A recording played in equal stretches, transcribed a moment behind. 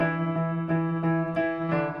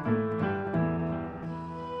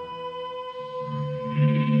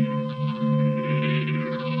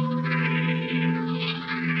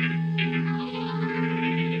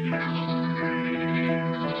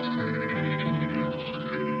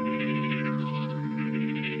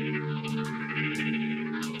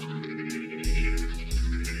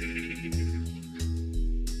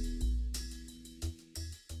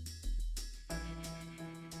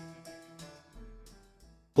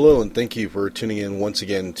Hello, and thank you for tuning in once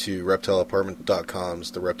again to ReptileApartment.com's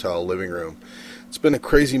The Reptile Living Room. It's been a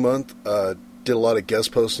crazy month. Did a lot of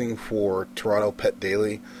guest posting for Toronto Pet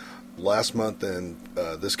Daily last month and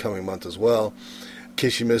this coming month as well. In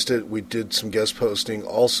case you missed it, we did some guest posting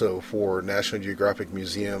also for National Geographic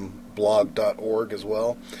Museum blog.org as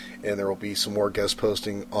well, and there will be some more guest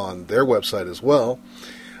posting on their website as well.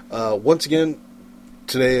 Once again,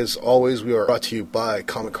 today, as always, we are brought to you by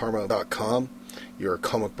ComicKarma.com, your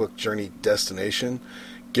comic book journey destination.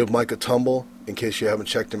 Give Mike a tumble in case you haven't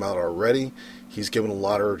checked him out already. He's given a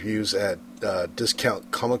lot of reviews at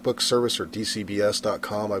Discount Comic Book Service, or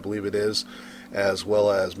DCBS.com, I believe it is, as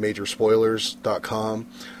well as MajorSpoilers.com.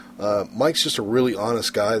 Mike's just a really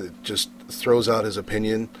honest guy that just throws out his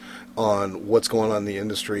opinion on what's going on in the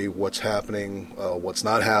industry, what's happening, what's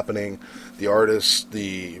not happening, the artists,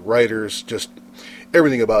 the writers, just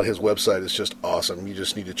everything about his website is just awesome. You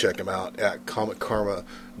just need to check him out at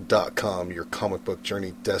ComicKarma.com, your comic book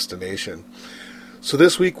journey destination. So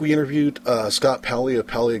this week we interviewed Scott Pally of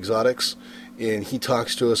Pally Exotics, and he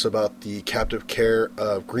talks to us about the captive care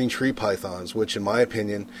of green tree pythons, which in my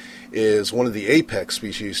opinion is one of the apex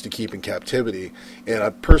species to keep in captivity. And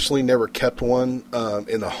I've personally never kept one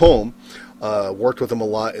in the home. Worked with them a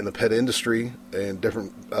lot in the pet industry and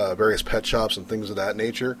different various pet shops and things of that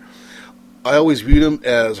nature. I always viewed them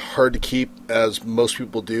as hard to keep, as most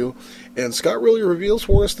people do, and Scott really reveals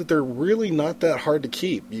for us that they're really not that hard to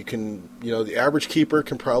keep. You can, the average keeper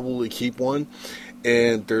can probably keep one,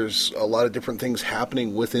 and there's a lot of different things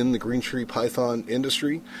happening within the green tree python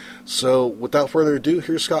industry. So, without further ado,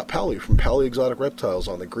 here's Scott Pally from Pally Exotic Reptiles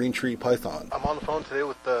on the green tree python. I'm on the phone today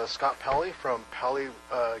with Scott Pally from Pally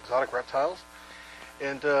Exotic Reptiles.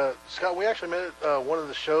 And Scott, we actually met at one of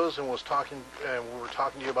the shows and we were talking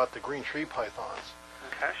to you about the green tree pythons.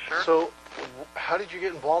 Okay, sure. So, how did you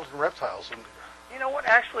get involved in reptiles? You know what?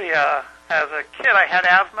 Actually, as a kid, I had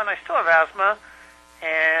asthma, and I still have asthma,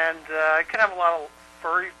 and I could have a lot of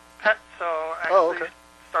furry pets. So I actually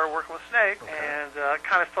started working with snakes, and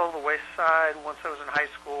kind of fell to the wayside once I was in high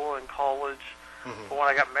school and college. Mm-hmm. But when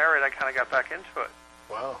I got married, I kind of got back into it.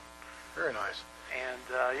 Wow, very nice. And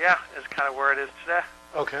it's kind of where it is today.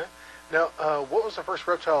 Okay. Now, what was the first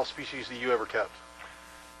reptile species that you ever kept?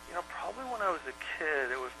 Probably when I was a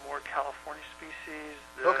kid, it was more California species.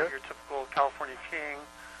 Your typical California king,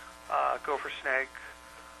 gopher snake,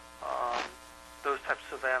 those types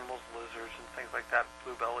of animals, lizards and things like that,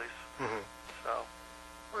 blue bellies. Mm-hmm. So,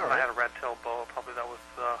 I had a red-tailed boa. Probably that was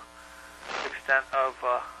the extent of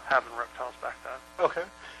having reptiles back then. Okay.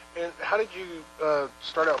 And how did you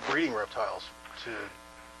start out breeding reptiles?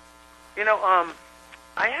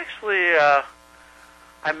 I actually,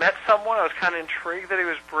 I met someone, I was kind of intrigued that he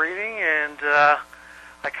was breeding, and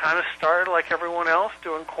I kind of started like everyone else,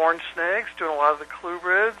 doing corn snakes, doing a lot of the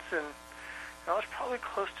clubrids, and that was probably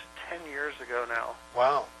close to 10 years ago now.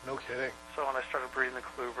 Wow, no kidding. So when I started breeding the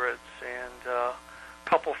clubrids, and a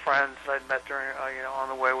couple friends that I'd met during, on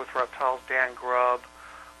the way with reptiles, Dan Grubb,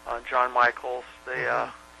 John Michaels, they,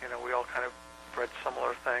 we all kind of bred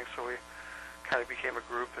similar things, so we kind of became a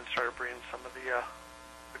group and started breeding some of the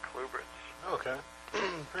clubrids. Okay,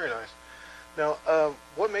 very nice. Now,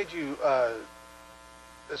 what made you,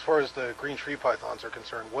 as far as the green tree pythons are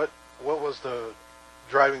concerned, what was the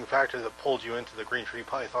driving factor that pulled you into the green tree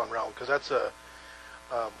python realm? Because that's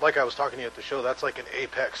like I was talking to you at the show, that's like an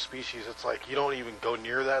apex species. It's like you don't even go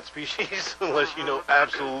near that species unless you know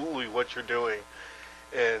absolutely what you're doing.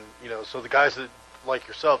 And, so the guys that, like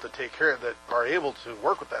yourself, that take care of that are able to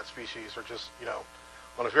work with that species are just,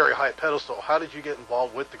 on a very high pedestal. How did you get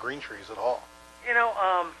involved with the green trees at all?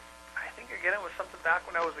 I think, again, it was something back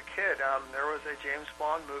when I was a kid. There was a James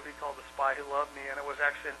Bond movie called The Spy Who Loved Me, and it was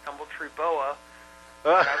actually an Embletree boa.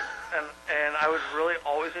 And I was really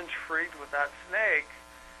always intrigued with that snake.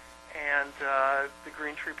 And the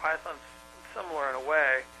green tree python's similar in a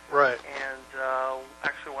way. Right. And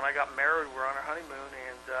actually, when I got married, we were on our honeymoon,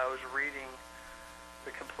 and I was reading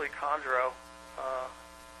The Complete Chondro,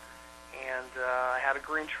 and I had a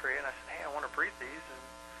green tree, and I said, hey, I want to breed these, and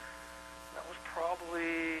that was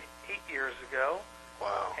probably 8 years ago.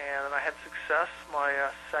 Wow. And then I had success my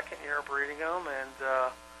second year of breeding them, and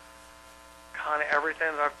kind of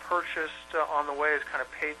everything that I've purchased on the way has kind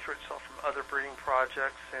of paid for itself from other breeding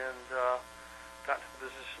projects, and got to the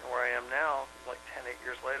position where I am now, like 8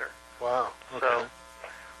 years later. Wow. Okay. So,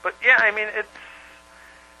 but yeah, I mean,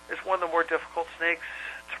 it's one of the more difficult snakes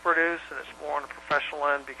to produce, and it's more on the professional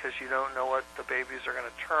end because you don't know what the babies are going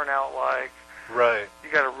to turn out like. Right. You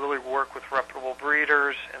got to really work with reputable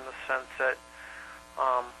breeders in the sense that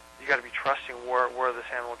you got to be trusting where this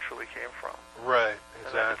animal truly came from. Right.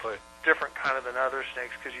 Exactly. different kind of than other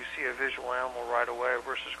snakes because you see a visual animal right away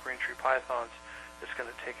versus green tree pythons. It's going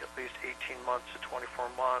to take at least 18 months to 24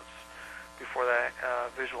 months before that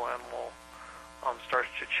visual animal starts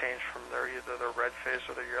to change from either their red phase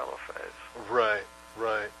or their yellow phase. Right,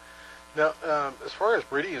 right. Now, as far as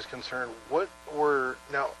breeding is concerned, what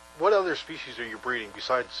other species are you breeding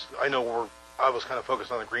besides? I know I was kind of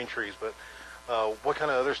focused on the green trees, but what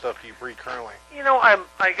kind of other stuff do you breed currently? You know,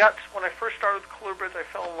 when I first started with colubrids, I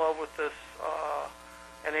fell in love with this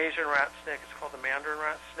an Asian rat snake. It's called the Mandarin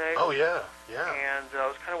rat snake. Oh yeah, yeah. And it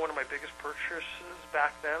was kind of one of my biggest purchases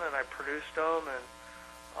back then, and I produced them. And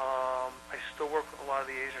I still work with a lot of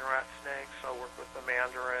the Asian rat snakes. I work with the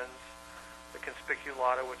mandarins, the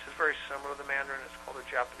conspiculata, which is very similar to the mandarin. It's called the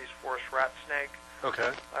Japanese forest rat snake.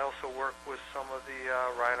 Okay. I also work with some of the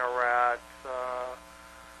rhino rats,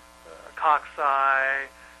 coxeye,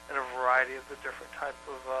 and a variety of the different type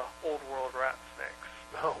of old world rat snakes.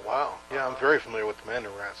 Oh wow! Yeah, I'm very familiar with the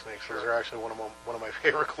mandarin rat snakes. Those are actually one of my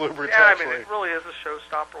favorite colubrids. Yeah, actually. I mean, it really is a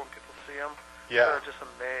showstopper when people see them. Yeah. They're just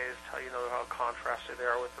amazed how contrasted they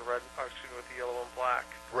are with the with the yellow and black.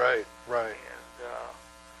 Right, right. And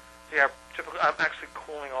yeah, typically I'm actually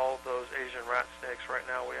cooling all of those Asian rat snakes right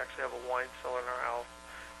now. We actually have a wine cellar in our house,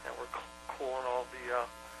 and we're cooling all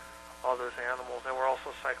those animals, and we're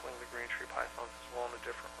also cycling the green tree pythons as well in a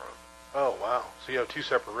different room. Oh wow! So you have two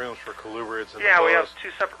separate rooms for colubrids and yeah, the we have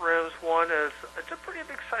two separate rooms. One is it's a pretty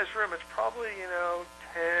big sized room. It's probably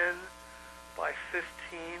 10 by 15,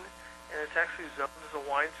 and it's actually zoned as a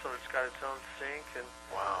wine cellar. It's got its own sink, and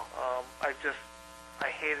wow. I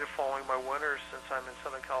hated following my winters since I'm in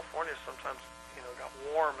Southern California. Sometimes it got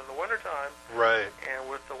warm in the wintertime. Right. And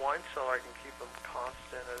with the wine cellar, I can keep them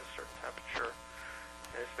constant at a certain temperature.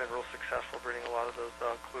 And it's been real successful breeding a lot of those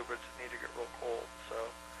colubrids that need to get real cold. So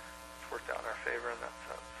it's worked out in our favor in that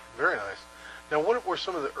sense. Very nice. Now, what were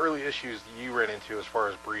some of the early issues that you ran into as far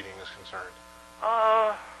as breeding is concerned?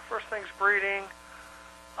 First thing's breeding.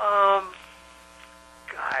 I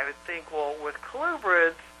would think, with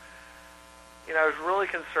colubrids, I was really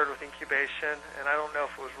concerned with incubation, and I don't know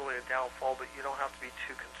if it was really a downfall, but you don't have to be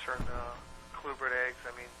too concerned. Colubrid eggs,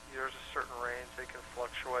 I mean, there's a certain range, they can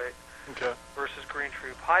fluctuate. Okay. Versus green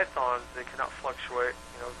tree pythons, they cannot fluctuate,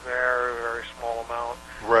 very, very small amount,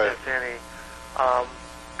 right, if any.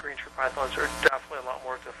 Green tree pythons are definitely a lot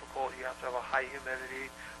more difficult. You have to have a high humidity,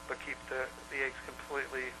 but keep the eggs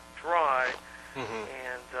completely dry,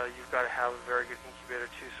 and you've got to have a very good incubator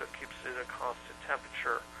too, so it keeps it at a constant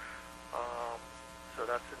temperature. So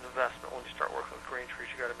that's an investment when you start working with green trees.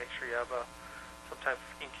 You got to make sure you have some type of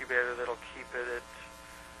incubator that'll keep it at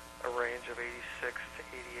a range of 86 to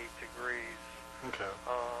 88 degrees. Okay.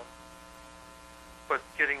 But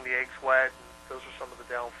getting the eggs wet, and those are some of the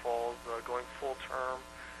downfalls. Going full term,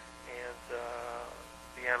 and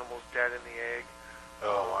the animal's dead in the egg.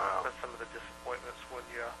 Oh wow. That's some of the disappointments when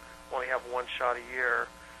you only have one shot a year.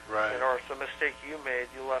 Right. Or it's a mistake you made.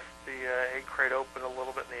 You left the egg crate open a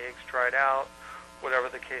little bit, and the eggs dried out. Whatever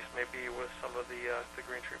the case may be with some of the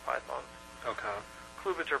green tree pythons. Okay.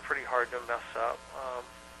 Colubrids are pretty hard to mess up.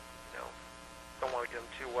 Don't want to get them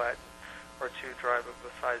too wet or too dry, but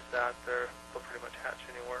besides that, they'll pretty much hatch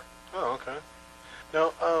anywhere. Oh, okay.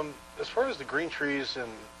 Now, as far as the green trees,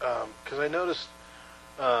 and because I noticed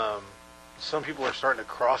some people are starting to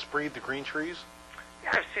crossbreed the green trees.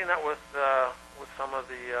 Yeah, I've seen that with some of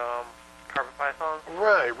the carpet pythons.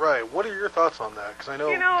 Right, right. What are your thoughts on that? Because I know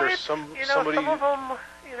there's somebody. Some of them,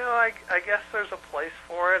 I guess there's a place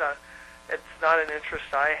for it. It's not an interest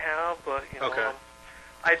I have, but okay.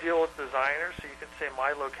 I deal with designers, so you could say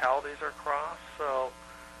my localities are crossed. So,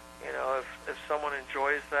 if someone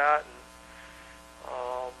enjoys that,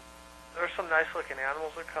 and there's some nice looking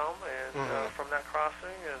animals that come and from that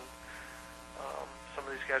crossing, and some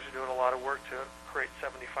of these guys are doing a lot of work to create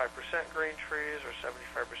 75% green trees or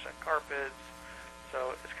 75% carpets.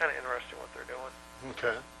 So it's kind of interesting what they're doing.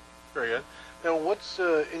 Okay, very good. Now,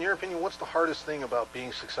 in your opinion, what's the hardest thing about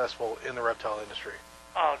being successful in the reptile industry?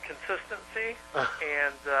 Consistency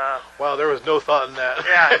and. Wow, there was no thought in that.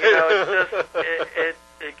 Yeah, it's just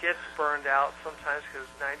it gets burned out sometimes because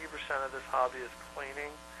 90% of this hobby is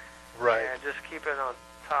cleaning. Right. And just keeping on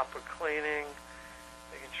top of cleaning,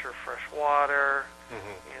 making sure fresh water.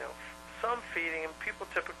 Some feeding, and people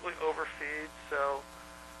typically overfeed, so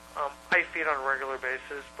I feed on a regular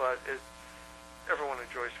basis, but everyone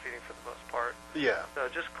enjoys feeding for the most part. Yeah. So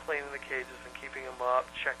just cleaning the cages and keeping them up,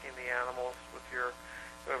 checking the animals with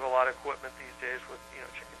we have a lot of equipment these days with,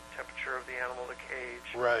 checking the temperature of the animal, the cage.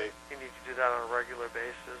 Right. You need to do that on a regular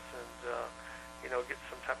basis and, get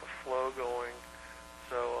some type of flow going.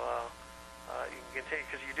 So you can continue,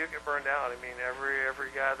 because you do get burned out. I mean,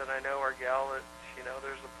 every guy that I know or gal, it's,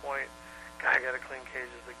 there's a point, God, I got to clean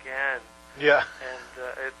cages again. Yeah. And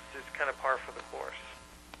it's kind of par for the course.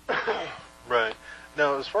 Right.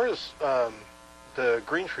 Now, as far as the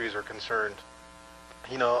green trees are concerned,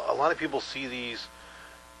 a lot of people see these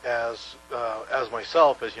as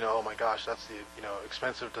myself, as, oh my gosh, that's the,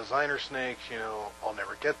 expensive designer snakes, I'll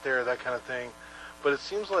never get there, that kind of thing. But it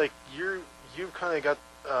seems like you've kind of got,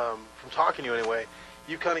 from talking to you anyway,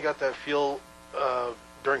 you've kind of got that feel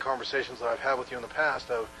during conversations that I've had with you in the past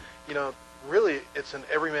of, really it's an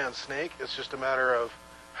everyman snake. It's just a matter of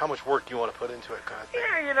how much work you want to put into it, kind of thing.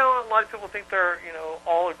 Yeah, a lot of people think they're,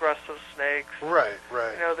 all aggressive snakes. Right.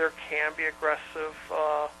 There can be aggressive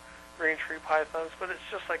green tree pythons, but it's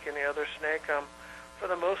just like any other snake. For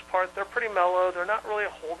the most part, they're pretty mellow. They're not really a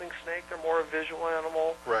holding snake. They're more a visual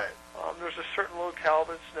animal. Right. There's a certain locale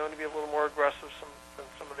that's known to be a little more aggressive than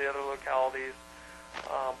some of the other localities,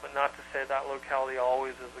 but not to say that locality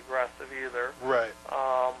always is aggressive either. Right.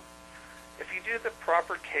 If you do the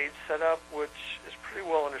proper cage setup, which is pretty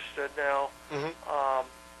well understood now,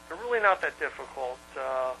 they're really not that difficult.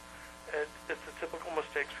 It's the typical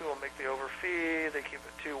mistakes people make. They overfeed, they keep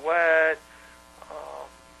it too wet.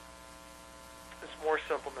 It's more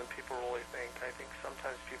simple than people really think. I think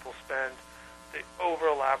sometimes people they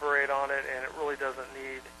over-elaborate on it, and it really doesn't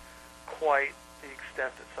need quite the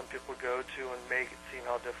extent that some people go to and make it seem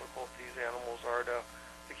how difficult these animals are to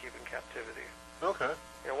keep in captivity. Okay.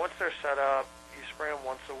 Once they're set up, you spray them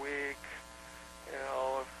once a week.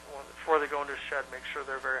 Before they go into the shed, make sure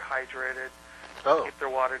they're very hydrated. Oh. Keep their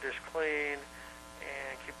water dish clean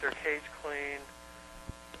and keep their cage clean.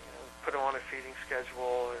 Put them on a feeding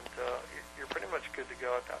schedule, and you're pretty much good to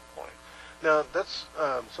go at that point. Now, that's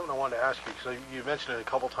something I wanted to ask you, because you mentioned it a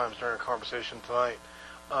couple times during our conversation tonight.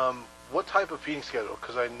 What type of feeding schedule?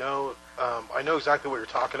 Because I know exactly what you're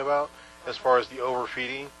talking about as far as the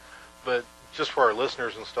overfeeding, but just for our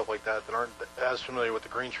listeners and stuff like that aren't as familiar with the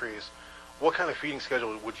green trees, what kind of feeding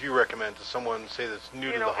schedule would you recommend to someone, say, that's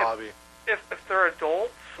new to the hobby? If they're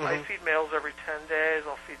adults, I feed males every 10 days.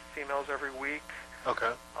 I'll feed females every week. Okay.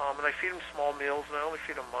 And I feed them small meals, and I only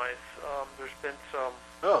feed them mice. There's been some,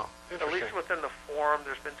 interesting. at least within the forum,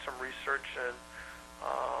 there's been some research, and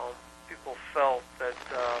people felt that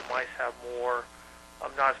mice have more,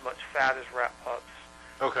 not as much fat as rat pups.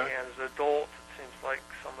 Okay. And as adults, it seems like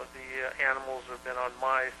some of the animals that have been on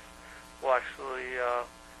mice will actually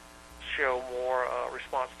show more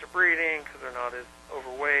response to breeding because they're not as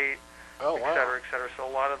overweight, et cetera, et cetera. So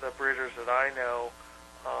a lot of the breeders that I know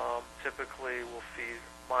typically will feed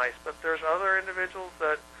mice, but there's other individuals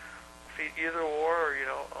that feed either or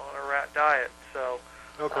on a rat diet. So,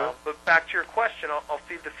 but back to your question, I'll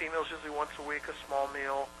feed the females usually once a week, a small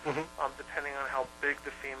meal. Depending on how big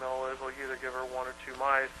the female is, I'll either give her 1 or 2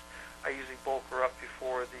 mice. I usually bulk her up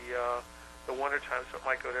before the winter time, so it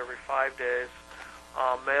might go to every 5 days.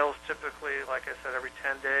 Males typically, like I said, every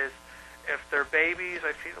 10 days. If they're babies,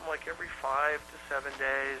 I feed them like every 5 to 7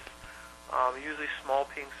 days. Usually small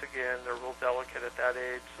pinks again. They're real delicate at that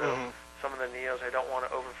age. So some of the neos I don't want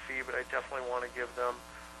to overfeed, but I definitely want to give them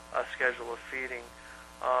a schedule of feeding.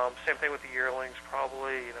 Same thing with the yearlings,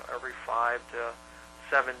 probably every 5 to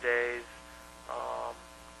 7 days.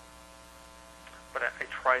 But I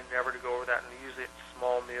try never to go over that, and usually it's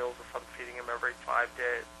small meals if I'm feeding them every 5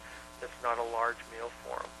 days. It's not a large meal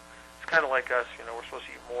for them. It's kind of like us, we're supposed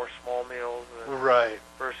to eat more small meals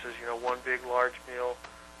versus, one big large meal.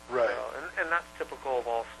 Right. And that's typical of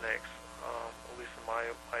all snakes, at least in my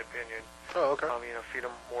opinion. Oh, okay. Feed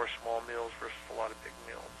them more small meals versus a lot of big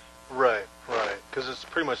meals. Right. Because it's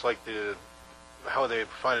pretty much like how they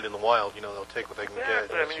find it in the wild. They'll take what they can get.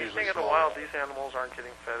 I mean, you think in the wild, these animals aren't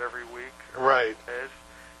getting fed every week. Right. Days.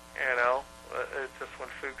 It's just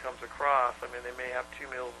when food comes across. I mean, they may have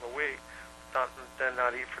 2 meals in a week, then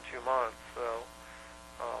not eat for 2 months. So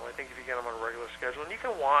I think if you get them on a regular schedule, and you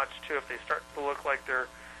can watch too if they start to look like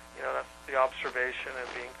they're, that's the observation and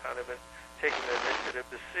being kind of taking the initiative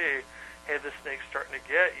to see, hey, this snake's starting to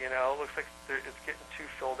get, looks like it's getting too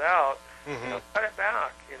filled out. Cut it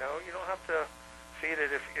back. You don't have to feed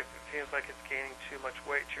it if it seems like it's gaining too much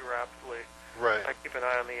weight too rapidly. Right. I keep an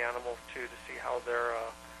eye on the animals too to see how they're,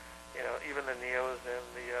 even the neos and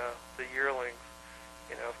the yearlings,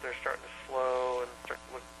 if they're starting to slow and start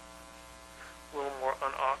to look a little more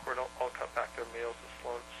unawkward, I'll cut back their meals and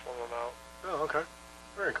slow them out. Oh, okay.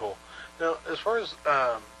 Very cool. Now, as far as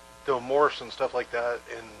the morphs and stuff like that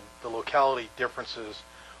and the locality differences,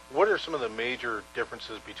 what are some of the major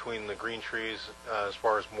differences between the green trees as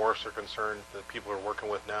far as morphs are concerned that people are working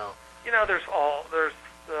with now? There's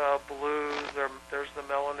blues, there's the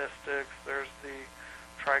melanistics, there's the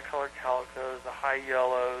tricolored calicos, the high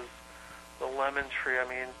yellows, the lemon tree. I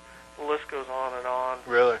mean, the list goes on and on.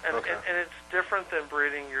 Really? And, Okay. and it's different than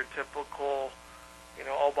breeding your typical,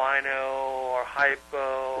 albino or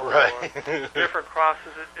hypo Right. or different crosses.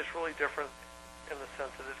 It's really different in the sense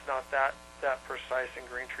that it's not that precise in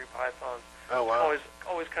green tree pythons. Oh, wow.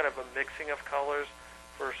 Always kind of a mixing of colors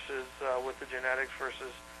versus with the genetics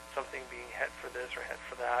versus something being het for this or het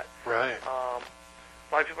for that. Right. A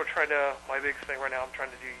lot of people are trying to, my big thing right now, I'm trying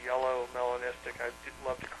to do yellow melanistic. I'd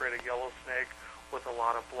love to create a yellow snake with a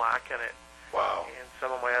lot of black in it. Wow. And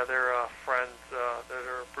some of my other friends that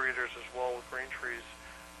are breeders as well with green trees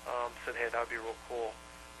said, hey, that would be real cool.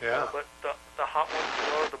 Yeah. But the hot ones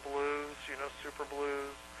below, the blues, super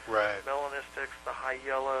blues, Right. melanistics, the high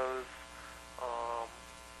yellows,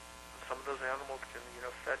 some of those animals can,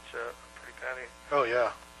 fetch a pretty penny. Oh,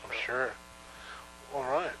 yeah. I'm sure. All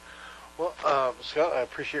right. Well, Scott, I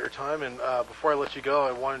appreciate your time. And before I let you go,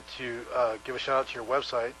 I wanted to give a shout-out to your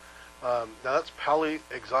website. Now, that's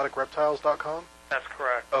PaliExoticReptiles.com? That's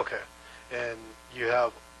correct. Okay. And you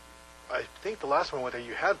have, I think the last one went there,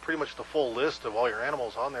 you had pretty much the full list of all your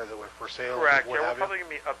animals on there that were for sale. Correct. What Yeah, we're have you. probably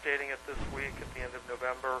going to be updating it this week at the end of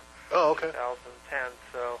November Oh, okay. 2010.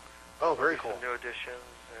 So Oh, very cool. some new additions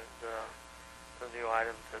and some new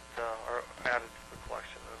items that are added to the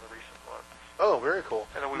collection in the recent months. Oh, very cool.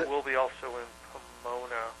 And then we will be also in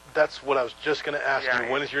Pomona. That's what I was just going to ask Yeah,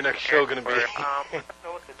 you. When is your next show going to be? I don't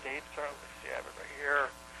know what the dates are. Let's see, I have it right here.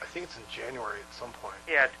 I think it's in January at some point.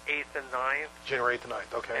 Yeah, it's 8th and 9th January 8th and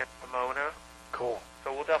 9th. Okay. in Pomona. Cool.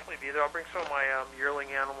 So we'll definitely be there. I'll bring some of my yearling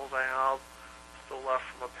animals I have still left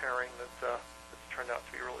from a pairing that's turned out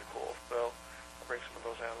to be really cool. So I'll bring some of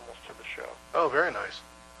those animals to the show. Oh, very nice.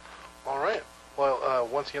 All right. Well,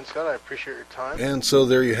 once again, Scott, I appreciate your time. And so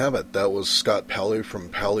there you have it. That was Scott Pally from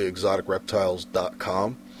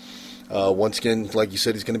PaliExoticReptiles.com. Once again, like you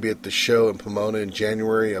said, he's going to be at the show in Pomona in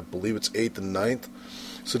January. I believe it's 8th and 9th.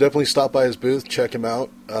 So definitely stop by his booth, check him out.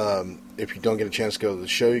 If you don't get a chance to go to the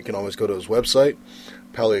show, you can always go to his website,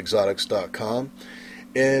 PaliExotics.com.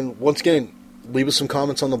 And once again, leave us some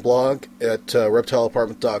comments on the blog at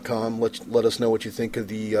ReptileApartment.com. Let us know what you think of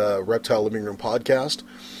the Reptile Living Room podcast.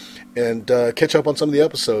 And catch up on some of the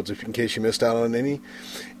episodes in case you missed out on any.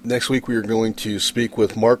 Next week we are going to speak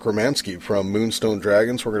with Mark Romansky from Moonstone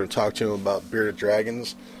Dragons. We're going to talk to him about bearded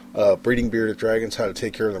dragons, breeding bearded dragons, how to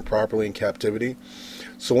take care of them properly in captivity.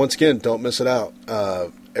 So once again, don't miss it out.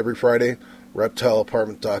 Every Friday,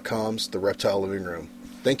 ReptileApartment.com's The Reptile Living Room.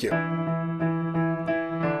 Thank you.